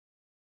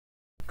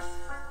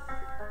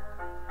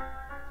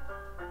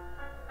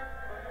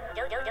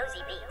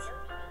Dozy Beats.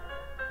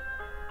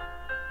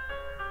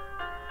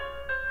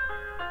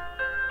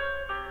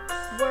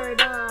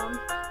 Word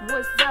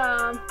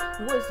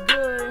what's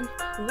good,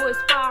 what's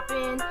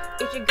poppin'?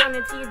 It's your gun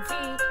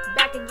Natiya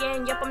back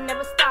again. Yup, I'm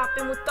never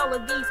stopping with all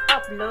of these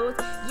uploads.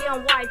 Yeah,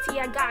 on YT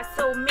I got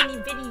so many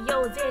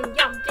videos, and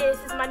yup, this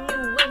is my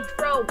new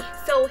intro.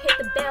 So hit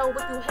the bell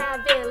if you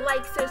have it,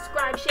 like,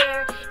 subscribe,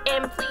 share,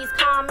 and please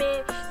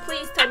comment.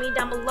 Please tell me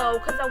down below,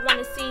 cause I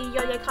wanna see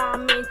all your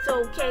comments.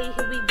 Okay,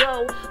 here we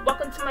go.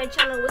 Welcome to my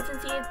channel with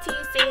Natiya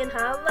saying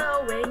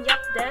hello, and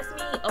yup, that's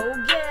me.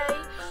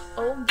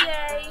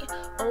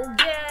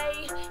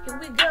 Okay, here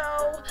we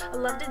go. I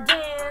love to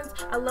dance,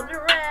 I love to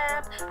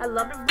rap, I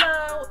love to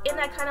flow, and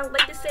I kinda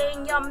like to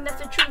sing, yum,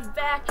 that's the truth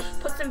back.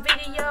 Put some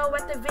video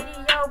at the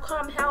video,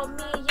 come help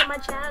me, yeah, my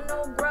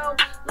channel grow.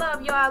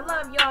 Love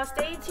y'all,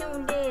 stay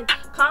tuned in.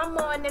 Come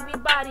on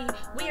everybody,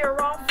 we are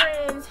all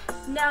friends.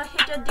 Now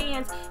hit your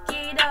dance,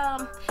 get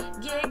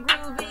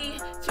groovy,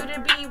 to the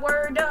beat,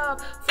 word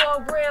up,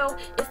 for real,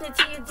 it's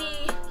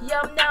Natiya,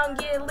 yum, now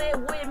get lit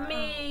with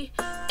me.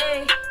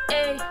 Ay,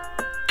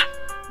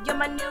 yeah,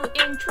 my new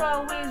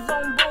intro is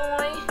on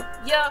point.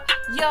 Yeah.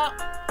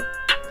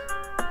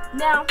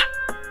 Now,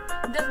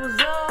 this was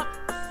up.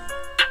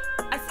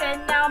 I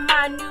said now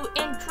my new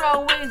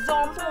intro is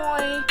on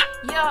point.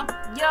 Yeah.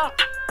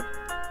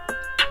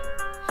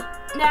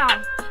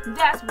 Now,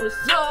 that's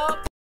what's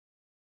up.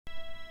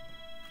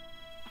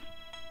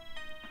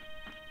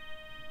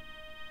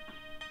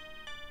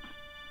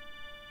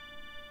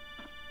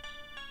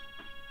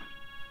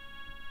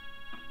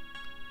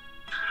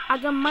 I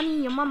got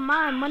money on my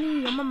mind,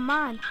 money on my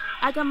mind.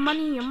 I got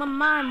money on my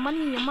mind,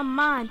 money on my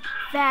mind.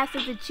 Fast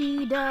as a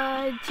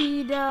cheetah,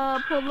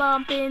 pull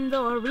up in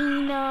the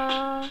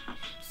arena.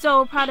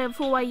 So proud of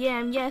who I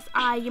am, yes,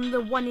 I am the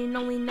one and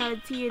only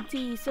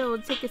Natiya. So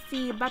take a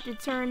seat, about to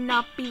turn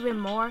up even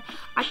more.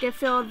 I can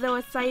feel the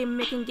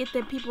excitement, can get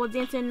the people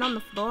dancing on the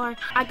floor.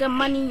 I got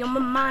money on my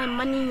mind,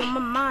 money on my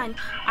mind.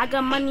 I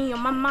got money on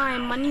my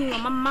mind, money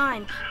on my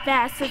mind.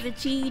 Fast as a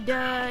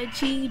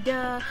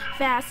cheetah,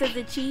 fast as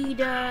a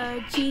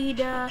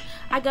cheetah.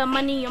 I got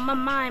money on my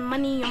mind,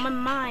 money on my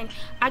mind.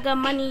 I got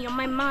money on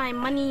my mind,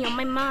 money on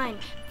my mind.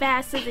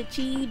 Fast as a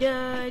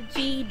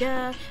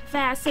cheetah,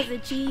 fast as a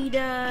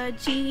cheetah.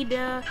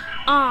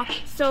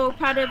 So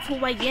proud of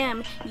who I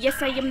am.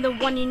 Yes, I am the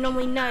one and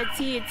only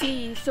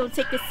Natiya. So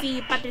take a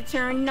seat, about to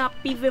turn up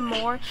even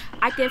more.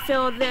 I can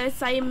feel the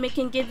excitement,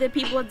 can get the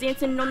people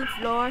dancing on the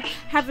floor,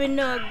 having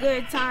a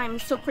good time.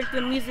 So crank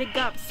the music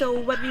up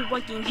so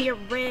everyone can hear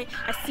it.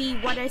 I see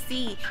what I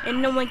see,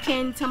 and no one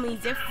can tell me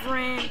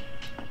different.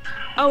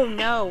 Oh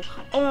no,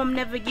 I'm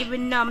never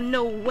giving up,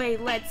 no way,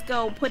 let's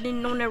go.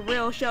 Putting on a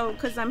real show,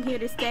 cause I'm here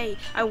to stay.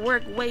 I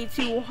work way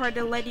too hard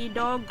to let it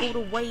all go to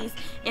waste,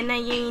 and I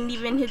ain't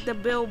even hit the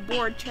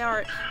Billboard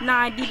chart,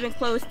 not even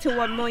close to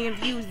 1 million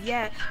views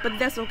yet. But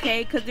that's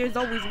okay, cause there's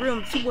always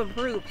room to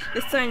improve.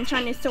 The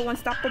sunshine is so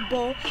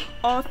unstoppable,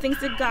 all thanks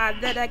to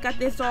God that I got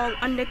this all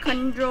under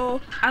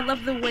control. I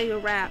love the way I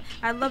rap,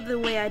 I love the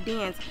way I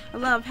dance, I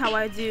love how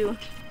I do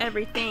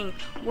everything.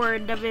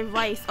 Word of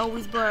advice,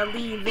 always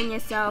believe in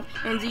yourself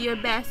and do your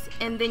best,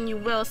 and then you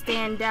will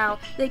stand out.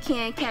 They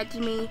can't catch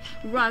me,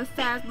 run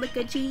fast like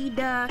a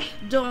cheetah,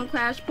 don't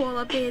crash, pull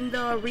up in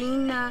the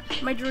arena.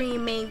 My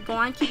dream ain't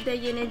gone, keep the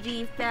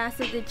energy,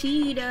 fast as a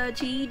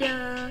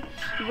cheetah,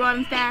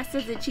 run fast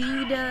as a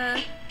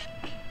cheetah.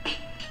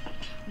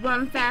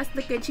 Run fast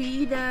like a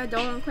cheetah,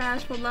 don't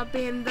crash, pull up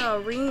in the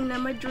arena.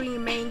 My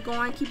dream ain't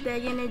gone, keep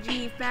that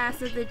energy,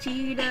 fast as a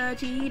cheetah.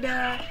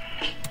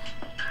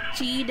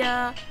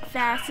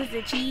 Fast as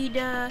a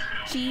cheetah.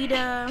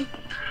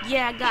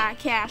 Yeah, I got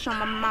cash on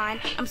my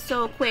mind. I'm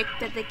so quick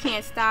that they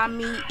can't stop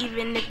me,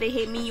 even if they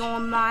hate me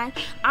online.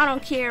 I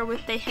don't care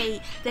what they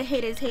hate. The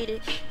haters.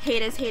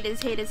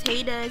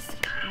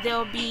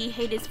 They'll be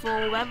haters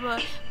forever,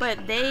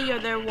 but they are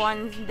the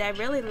ones that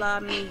really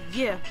love me.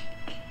 Yeah.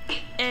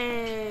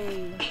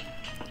 Hey.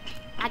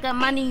 I got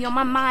money on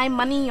my mind,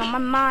 money on my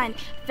mind.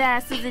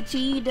 Fast as a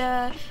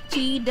cheetah,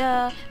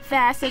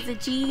 fast as a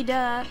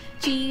cheetah.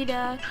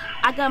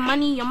 I got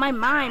money on my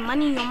mind,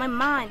 money on my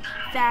mind.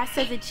 Fast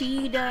as a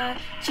cheetah,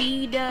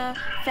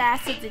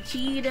 fast as a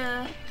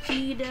cheetah.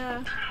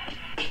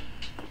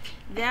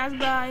 That's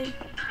right.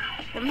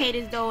 Them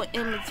haters don't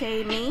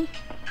imitate me.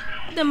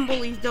 Them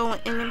bullies don't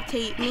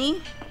imitate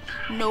me.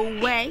 No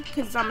way,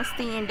 cause I'ma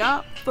stand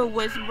up for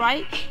what's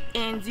right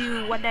and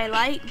do what I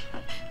like.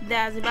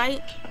 That's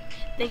right.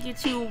 Thank you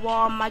to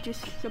all my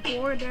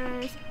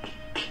supporters.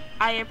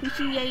 I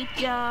appreciate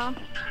ya.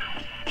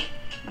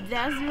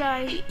 That's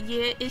right.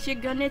 Yeah, it's your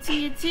girl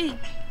Natiya.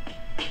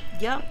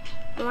 Yup,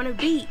 on a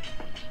beat,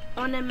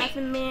 on a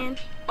Method Man.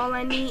 All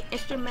I need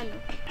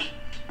instrumental.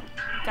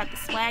 Got the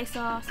swag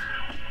sauce.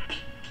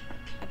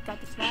 I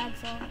got the swag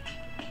sauce.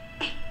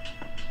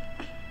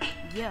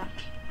 Yeah.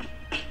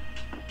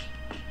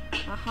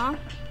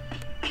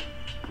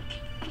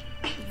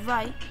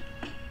 Right.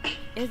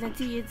 It's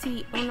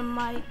Natiya on the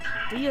mic.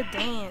 Do your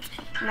dance.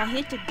 Now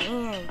hit the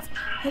dance,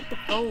 hit the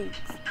folks.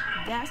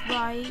 That's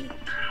right.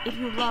 If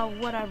you love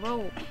what I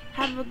wrote,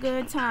 have a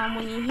good time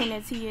when you hear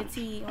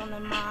Natiya on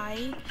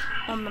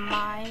the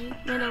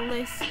mic,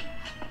 middle-list.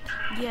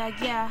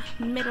 Yeah,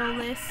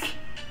 middle-list.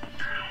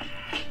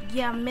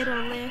 Yeah,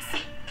 middle-list.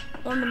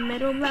 On the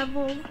middle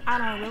level, I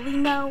don't really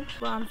know.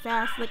 Run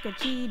fast like a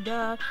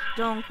cheetah.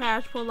 Don't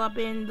crash, pull up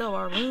in the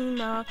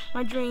arena.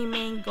 My dream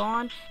ain't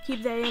gone.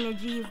 Keep that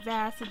energy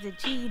fast as a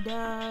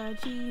cheetah.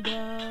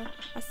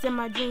 I said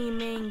my dream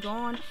ain't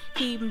gone.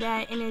 Keep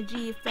that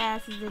energy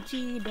fast as a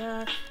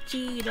cheetah.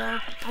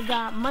 I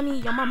got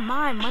money on my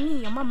mind,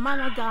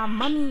 I got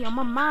money on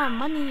my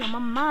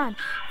mind,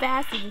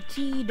 Fast as a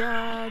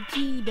cheetah.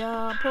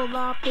 Pull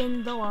up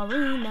in the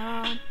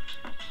arena.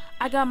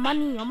 I got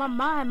money on my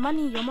mind,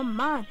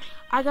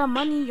 I got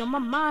money on my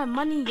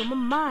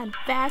mind,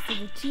 Fast as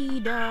a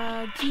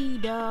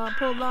cheetah,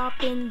 pull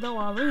up in the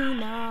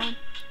arena.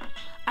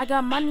 I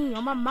got money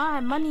on my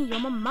mind,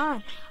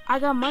 I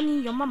got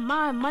money on my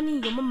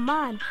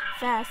mind,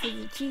 Fast as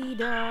a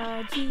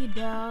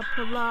cheetah,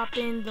 pull up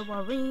in the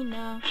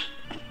arena.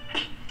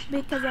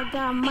 Because I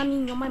got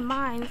money on my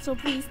mind, so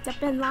please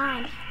step in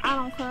line. I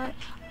don't cut,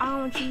 I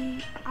don't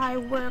cheat, I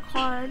work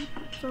hard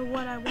for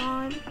what I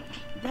want.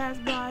 That's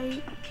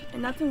right,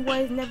 and nothing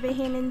was never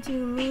handed to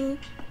me.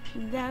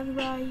 That's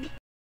right.